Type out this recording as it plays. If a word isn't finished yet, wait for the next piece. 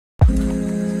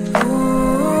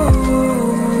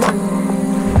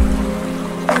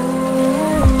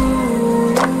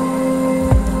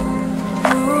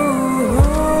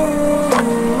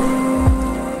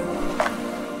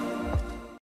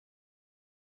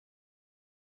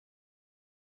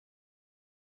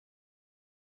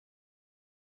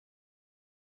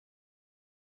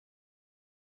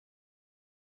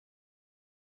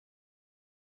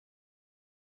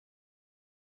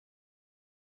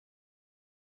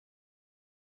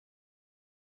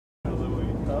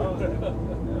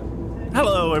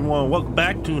Hello everyone, welcome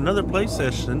back to another play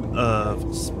session of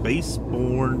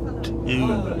Bourne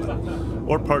 2,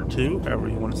 or Part 2, however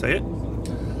you want to say it.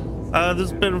 This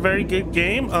has been a very good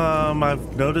game.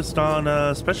 I've noticed on,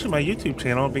 especially my YouTube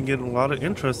channel, I've been getting a lot of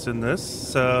interest in this,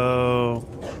 so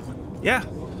yeah.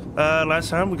 Last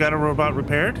time we got a robot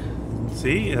repaired.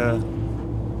 See, had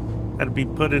to be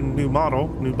put in a new model,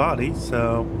 new body,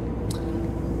 so...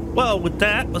 Well, with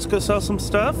that, let's go sell some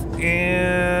stuff,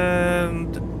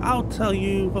 and I'll tell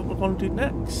you what we're going to do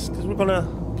next, because we're going to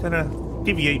kind of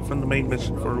deviate from the main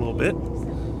mission for a little bit,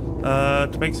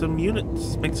 to make some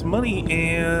units, make some money,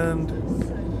 and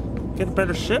get a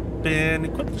better ship and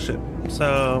equip the ship.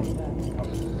 So,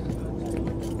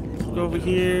 go over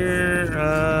here.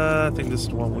 I think this is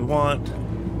the one we want.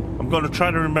 I'm going to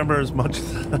try to remember as much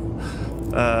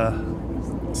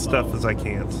stuff as I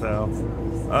can, so,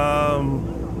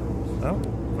 well,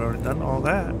 we've already done all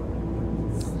that.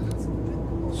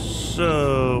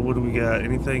 So, what do we got?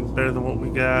 Anything better than what we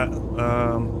got?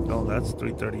 Oh, that's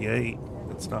 338.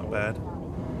 That's not bad.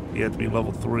 You have to be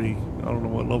level 3. I don't know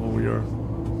what level we are.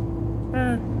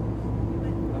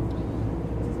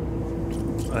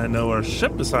 I know our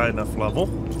ship is high enough level.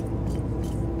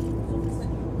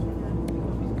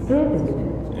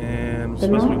 And I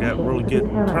suppose we got really good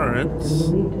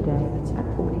turrets.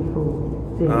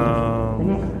 The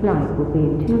next flight will be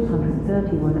in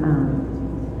 231 hours.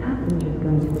 Passengers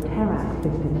going to the Terrax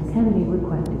system can be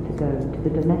requested to go to the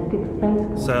domestic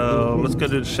spaceport. So let's go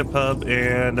to the ship hub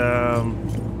and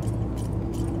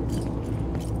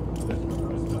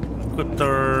equip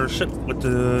our ship with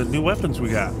the new weapons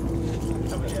we got.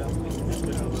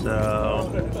 So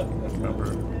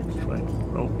remember,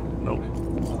 nope.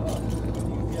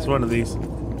 It's one of these.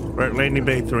 We're at Landing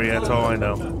Bay 3. That's all I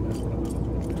know.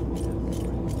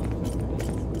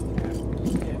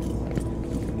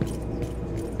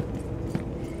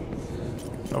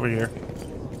 Over here.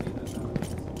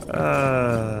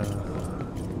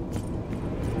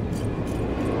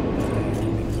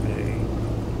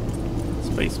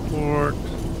 Spaceport.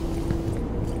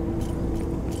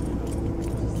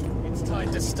 It's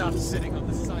time to stop sitting on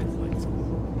the sidelines.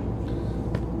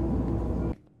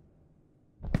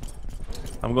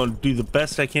 I'm going to do the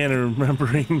best I can in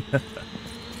remembering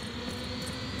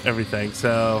everything.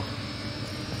 So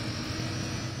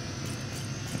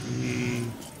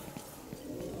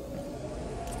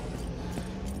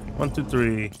 1, 2,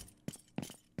 3.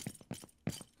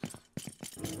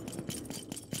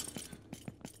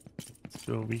 Let's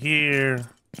go over here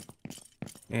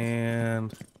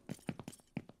and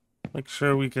make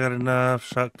sure we got enough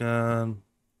shotgun,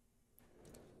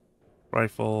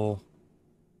 rifle,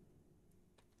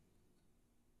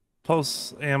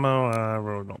 pulse ammo. I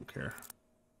really don't care.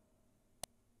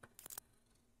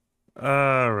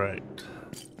 All right.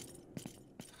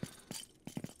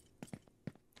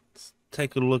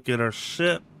 Take a look at our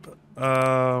ship.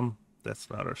 That's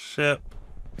not our ship.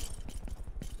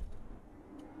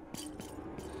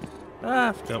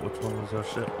 I forgot which one was our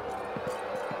ship.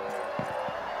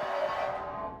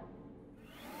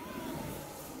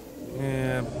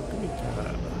 And what do we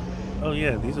got? Oh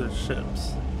yeah, these are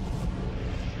ships.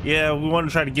 Yeah, we want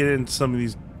to try to get into some of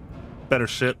these better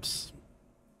ships.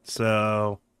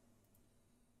 So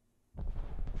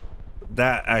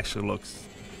that actually looks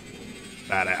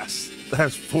badass.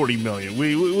 That's 40 million.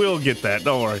 We'll get that.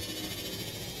 Don't worry.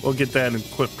 We'll get that and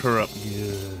equip her up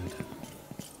good.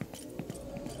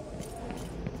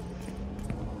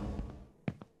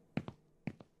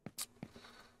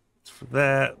 That's for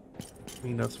that.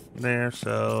 You know, from there.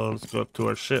 So let's go up to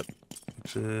our ship,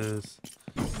 which is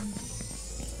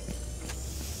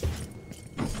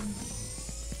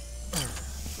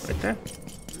right there.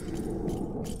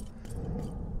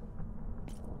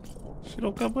 She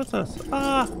don't come with us.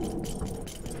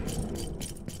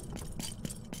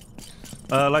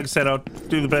 Like I said, I'll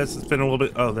do the best. It's been a little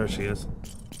bit. Oh, there she is.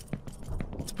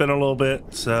 It's been a little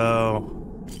bit, so.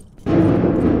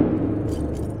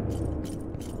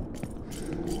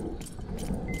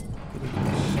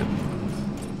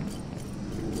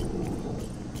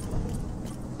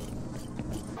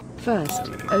 First,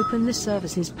 open the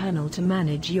services panel to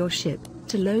manage your ship.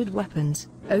 To load weapons,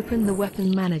 open the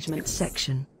weapon management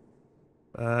section.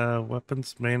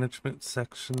 Weapons management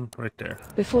section right there.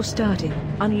 Before starting,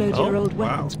 unload your old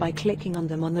weapons by clicking on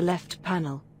them on the left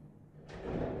panel.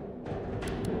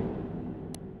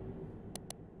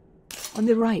 On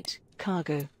the right,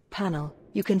 cargo panel,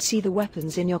 you can see the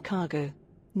weapons in your cargo.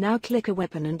 Now click a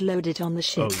weapon and load it on the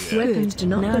ship. Oh, yeah. Weapons do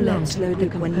not belong to the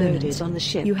group when loaded on the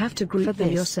ship. You have to group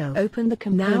them yourself. Open the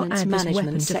components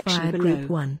management section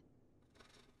below.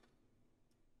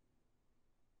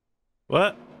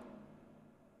 What?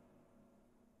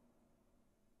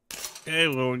 Okay,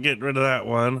 well, we're getting rid of that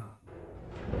one.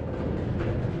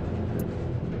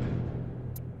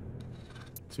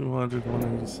 200,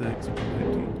 186,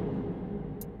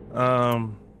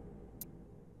 119.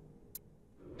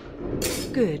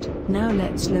 Good. Now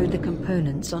let's load the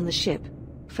components on the ship.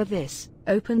 For this,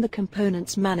 open the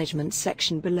Components Management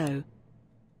section below.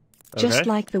 Just Okay.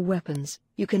 like the weapons,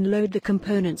 you can load the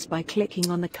components by clicking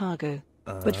on the cargo.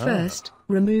 But first,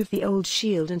 remove the old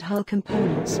shield and hull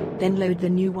components, then load the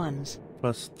new ones.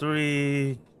 Plus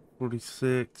 3,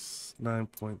 46,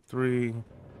 9.3.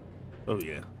 Oh,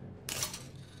 yeah.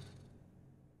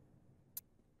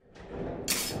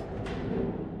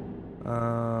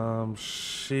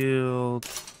 Shield.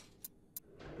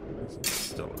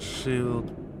 Still a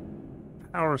shield.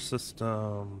 Power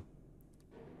system.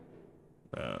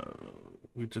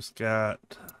 We just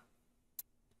got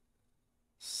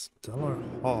Stellar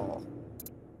Hall.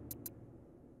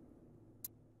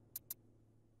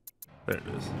 There it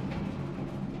is.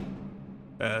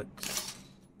 X.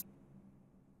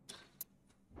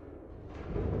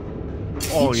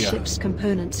 Oh, Each yeah. ship's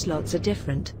component slots are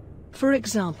different. For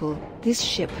example, this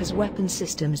ship has weapon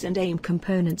systems and aim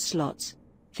component slots.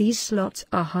 These slots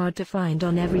are hard to find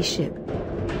on every ship.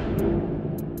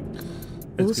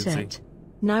 All set.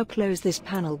 Now close this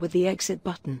panel with the exit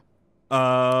button.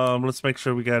 Let's make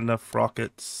sure we got enough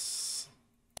rockets.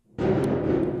 It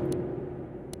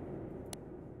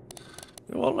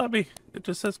won't let me. It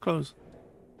just says close.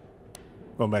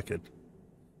 Going back in.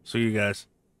 So you guys.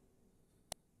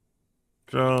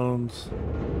 Drones.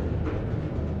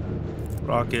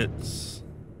 Rockets.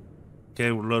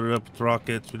 Okay, we're loaded up with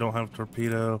rockets. We don't have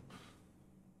torpedo.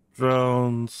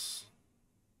 Drones.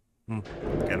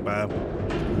 Gotta buy them.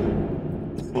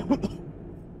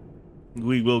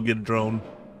 We will get a drone.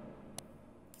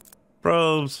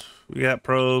 Probes. We got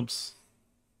probes.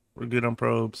 We're good on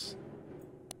probes.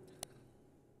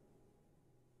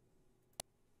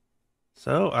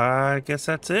 So, I guess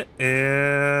that's it.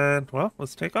 And, well,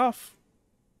 let's take off.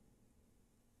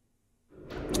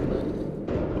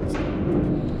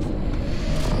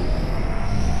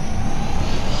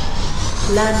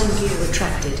 Landing gear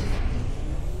retracted.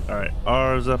 Alright,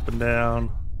 R's up and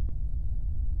down.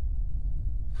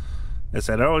 As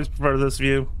I said, I always prefer this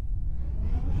view.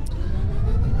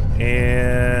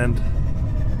 And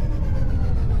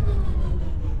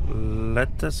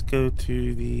let us go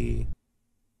to the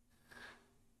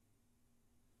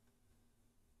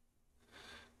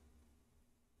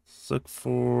look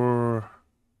for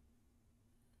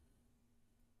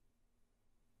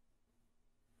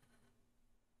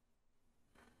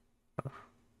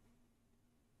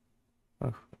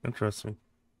interesting.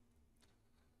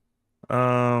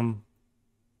 Let's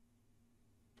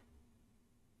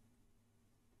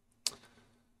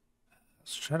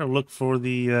try to look for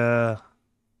the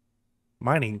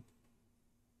mining.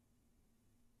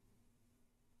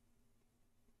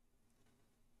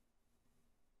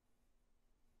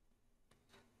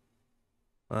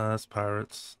 That's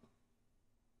pirates.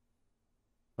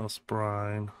 That's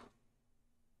brine.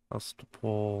 That's the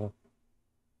pole.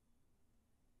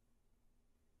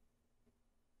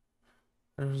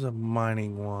 There's a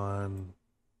mining one.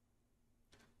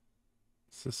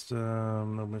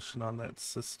 System, no mission on that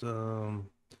system.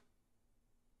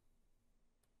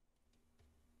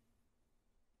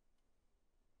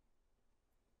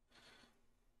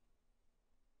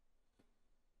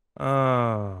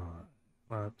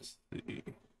 Let's see.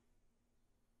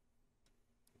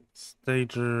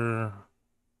 Stager.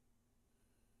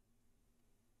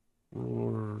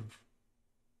 Or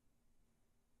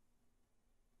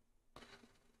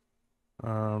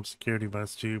security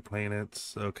minus 2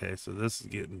 planets. Okay, so this is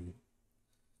getting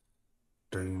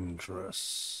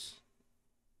dangerous.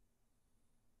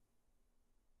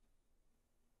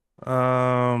 Give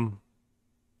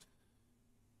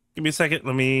me a second.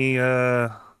 Let me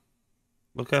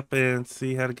look up and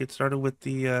see how to get started with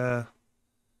the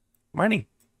mining.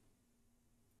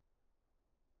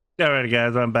 Alrighty,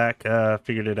 guys, I'm back.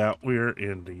 Figured it out. We're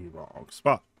in the wrong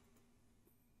spot.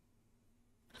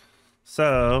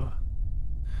 So,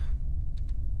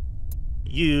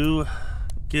 you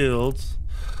guilds.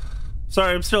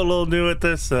 Sorry, I'm still a little new at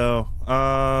this, so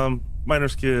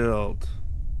Miners Guild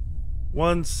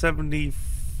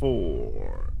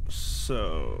 174.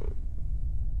 So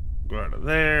go out of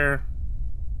there.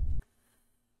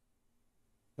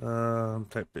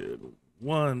 Type in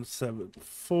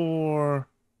 174.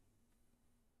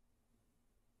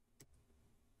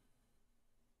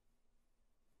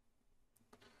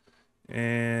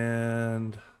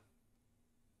 And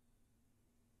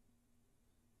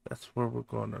that's where we're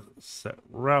going to set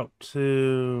route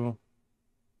to.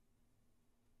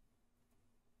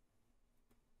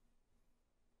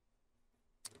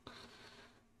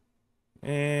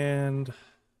 And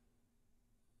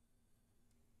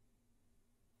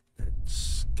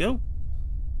let's go.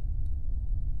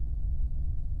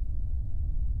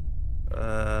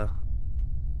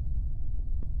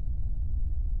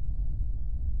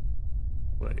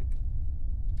 Wait.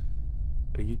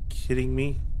 Are you kidding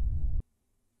me?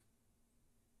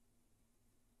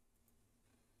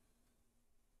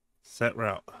 Set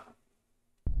route.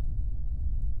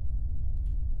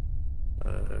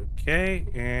 Okay,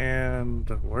 and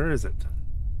where is it?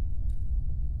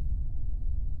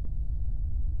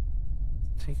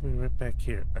 Take me right back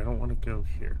here. I don't want to go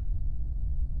here.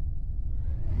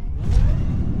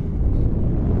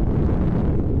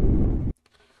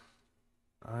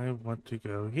 I want to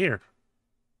go here.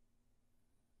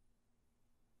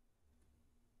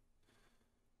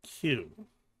 Q.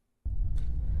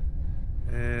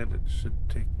 And it should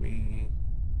take me...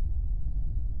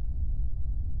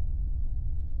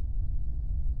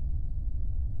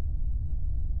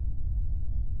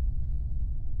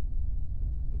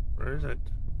 Where is it?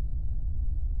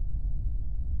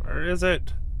 Where is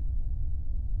it?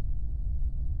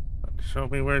 Show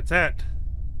me where it's at.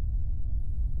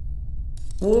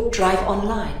 Warp drive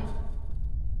online.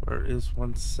 Where is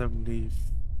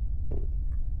 174?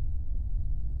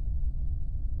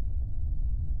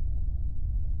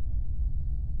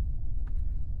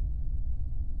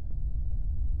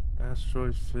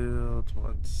 Asteroid field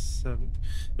 170.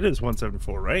 It is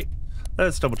 174, right?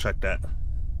 Let's double check that.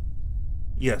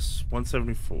 Yes,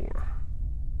 174.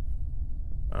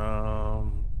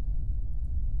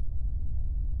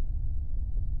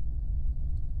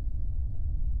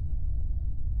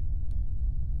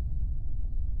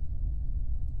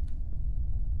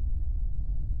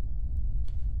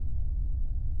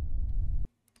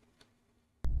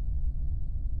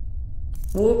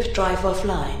 Warp drive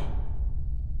offline.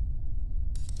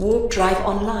 Warp drive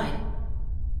online.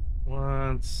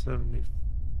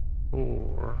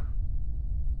 174.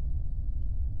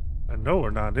 I know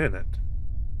we're not in it.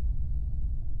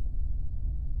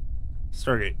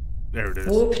 Stargate. There it is.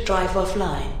 Warp drive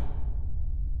offline.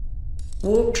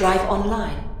 Warp drive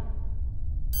online.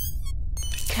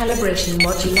 Calibration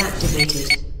module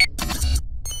activated.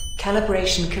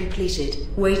 Calibration completed.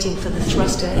 Waiting for the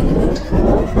thruster input.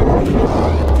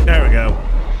 There we go.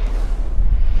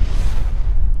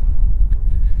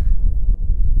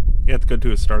 You have to go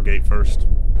to a Stargate first.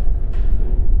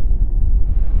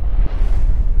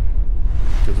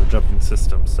 Because of jumping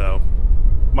system, so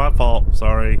my fault,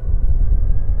 sorry.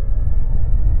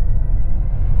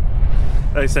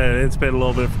 Like I said, it's been a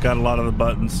little bit, forgot a lot of the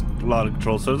buttons, a lot of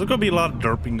controls, so there's gonna be a lot of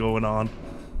derping going on,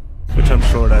 which I'm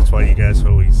sure that's why you guys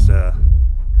always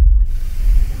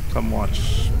come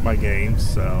watch my games,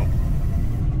 so.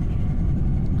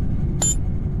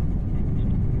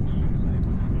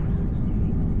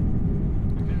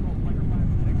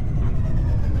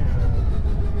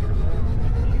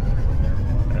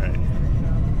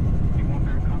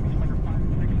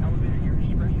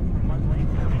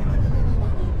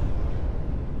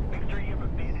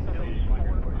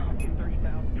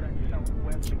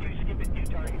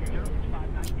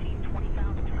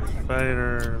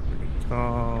 Fighter,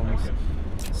 comms,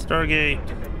 Stargate.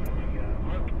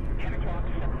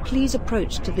 Please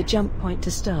approach to the jump point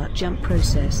to start jump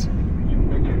process.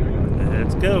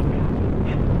 Let's go.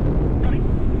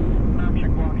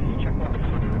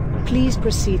 Please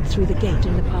proceed through the gate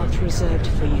in the path reserved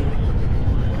for you.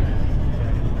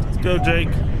 Let's go, Jake.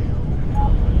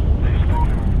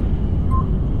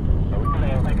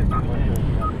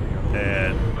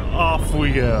 And off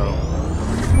we go.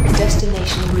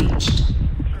 Destination reached.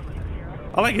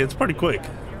 I like it, it's pretty quick.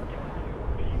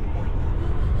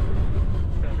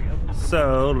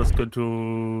 So, let's go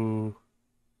to...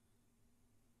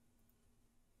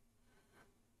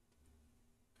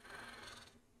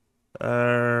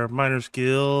 Miners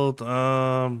Guild,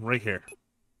 right here.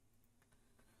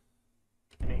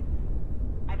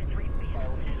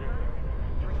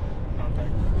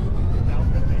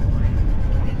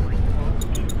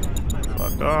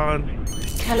 Lock on.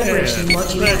 Calibration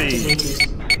module ready. activated.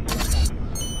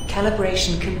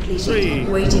 Calibration completed. 3,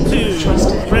 Waiting for the 2,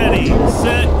 thruster. ready,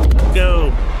 set,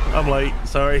 go. I'm late,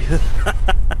 sorry.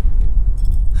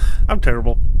 I'm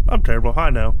terrible. I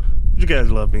know. But you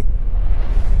guys love me.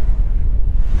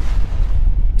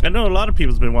 I know a lot of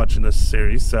people's been watching this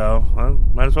series, so I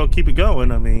might as well keep it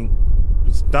going. I mean,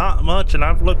 it's not much, and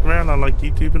I've looked around on like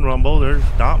YouTube and Rumble, there's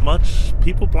not much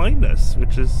people playing this,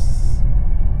 which is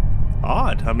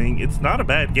odd. I mean, it's not a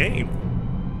bad game.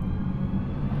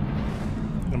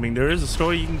 I mean, there is a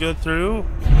story you can go through,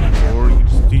 or you can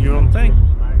just do your own thing.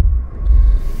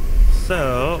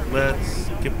 So let's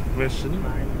skip the mission.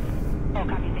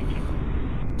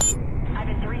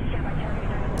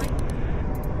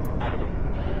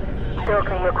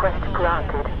 Docking request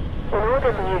granted. In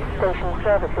order to use station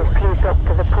services, please dock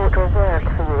to the port reserved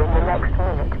for you in the next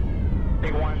minute.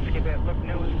 Big one, skip it. Look,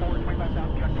 nose forward,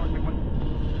 25,000, track north, big one.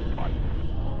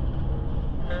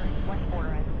 West border,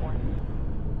 I have 4.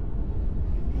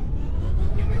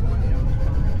 Big one, nose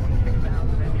 5,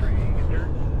 26,000, entering, dirt.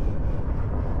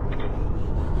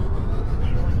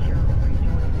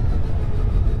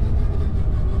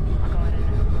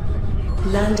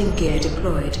 210, Landing gear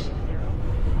deployed.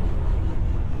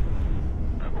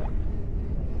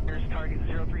 Here's target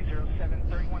 0307,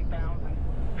 31,000,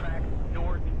 track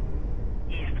north,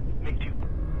 east, make 2.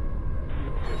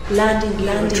 Landing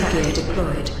gear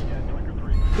deployed.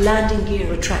 Landing gear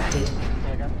retracted.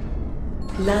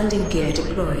 Landing gear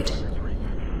deployed.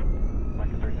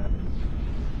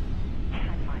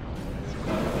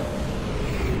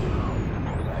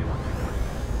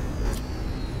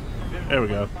 There we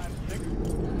go.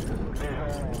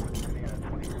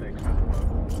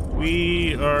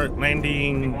 We are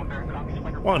landing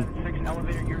 1.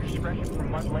 Elevator gear suppression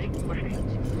from Mud Lake, pushing.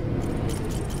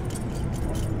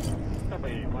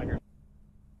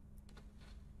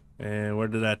 And where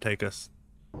did that take us?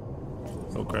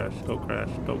 Don't crash, don't crash,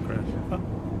 don't crash. Oh.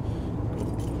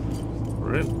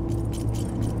 We're in.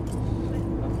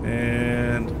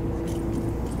 And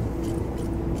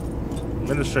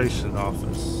administration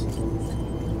office.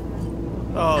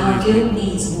 Oh, Our these guild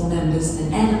needs more members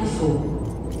than ever before.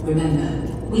 Remember,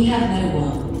 we have no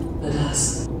one but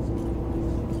us.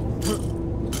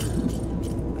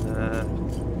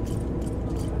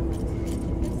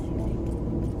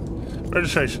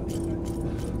 registration.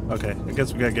 Okay, I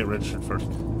guess we gotta get registered first.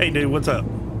 Hey dude, what's up?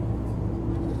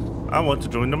 I want to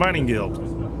join the mining guild.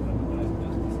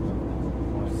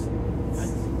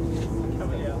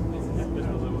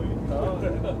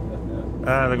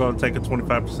 They're gonna take a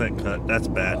 25% cut. That's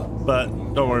bad. But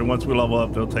don't worry, once we level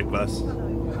up, they'll take less.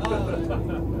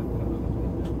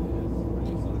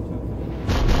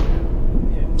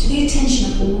 To the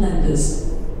attention of all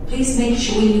members, please make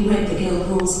sure you read the guild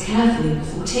rules carefully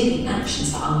before taking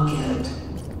actions for our guild.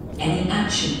 Any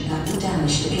action that will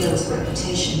damage the guild's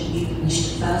reputation will be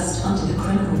punished first under the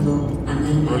criminal law and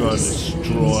then by We're the gonna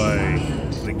disciplinary destroy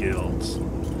guild. the guilds.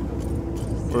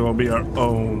 We're gonna be our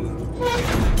own.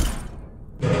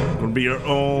 We're gonna be our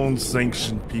own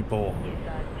sanctioned people.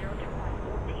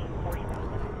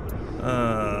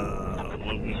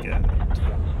 What we got?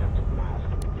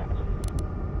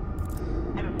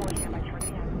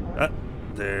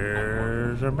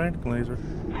 There's our magic laser.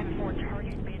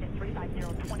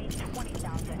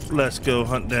 Let's go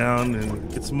hunt down and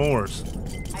get some ores.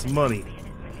 Get some money.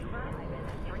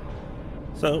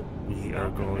 So, we are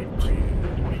going to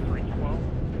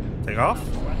take off.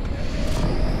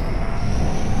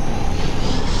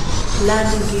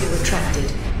 Landing gear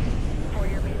retracted.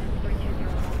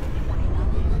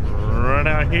 Right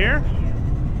out here.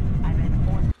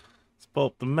 Let's pull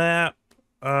up the map.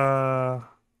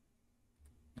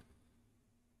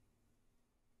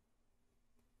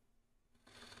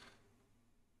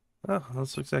 Oh,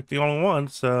 this looks like the only one,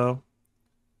 so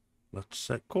let's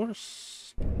set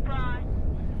course to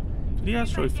the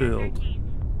asteroid field.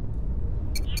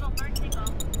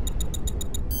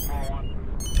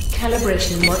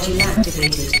 Calibration module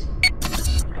activated.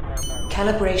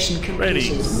 Calibration completed. Ready,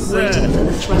 Waiting set, for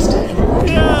the thruster input.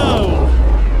 go!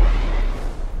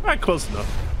 Alright, close enough.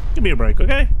 Give me a break,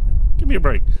 okay? Give me a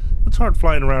break. It's hard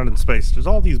flying around in space. There's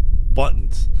all these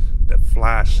buttons that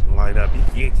flash and light up.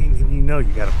 You know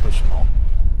you gotta push them all.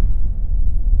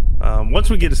 Once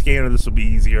we get a scanner, this will be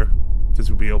easier because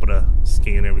we'll be able to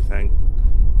scan everything.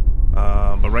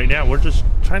 But right now, we're just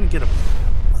trying to get a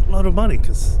load of money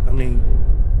because, I mean,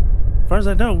 as far as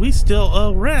I know, we still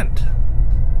owe rent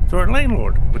to our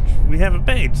landlord, which we haven't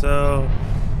paid, so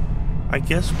I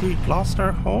guess we lost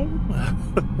our home?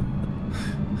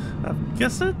 I'm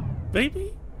guessing?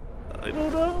 Maybe? I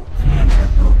don't know.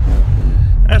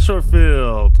 Asteroid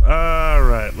field.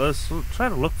 Alright, let's try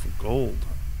to look for gold.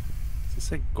 I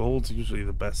say gold's usually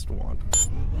the best one.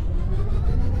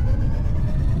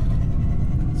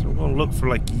 So we're gonna look for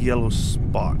like yellow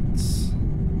spots.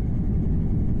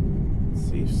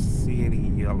 See if you see any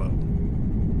yellow.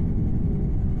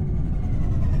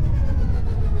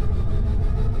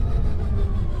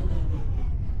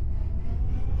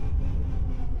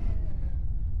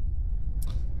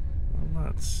 I'm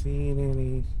not seeing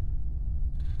any.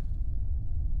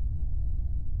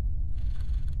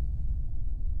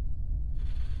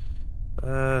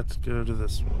 Let's go to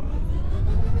this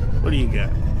one. What do you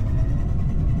got?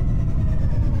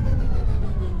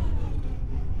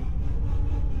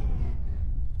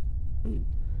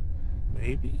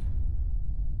 Maybe?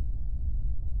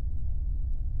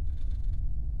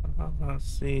 I'm not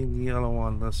seeing the yellow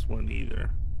on this one either.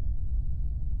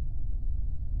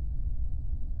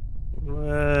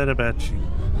 What about you?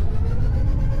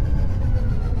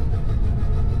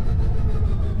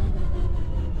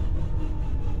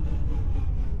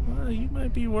 Well, you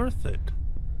might be worth it.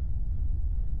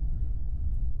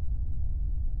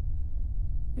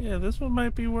 Yeah, this one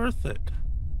might be worth it.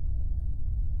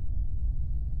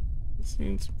 I've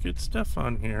seen some good stuff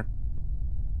on here.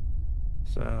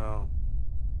 So,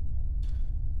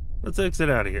 let's exit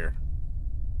out of here.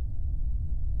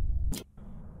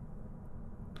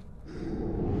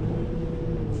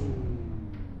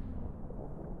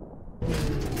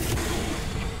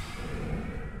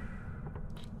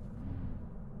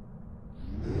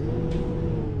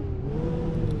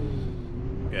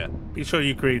 Yeah, be sure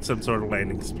you create some sort of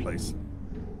landing place.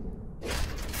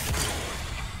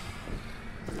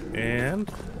 And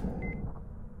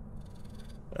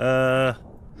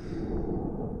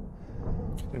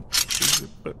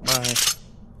put my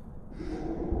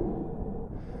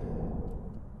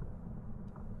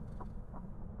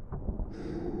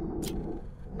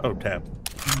tab.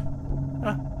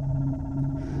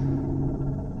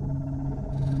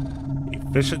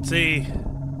 Efficiency.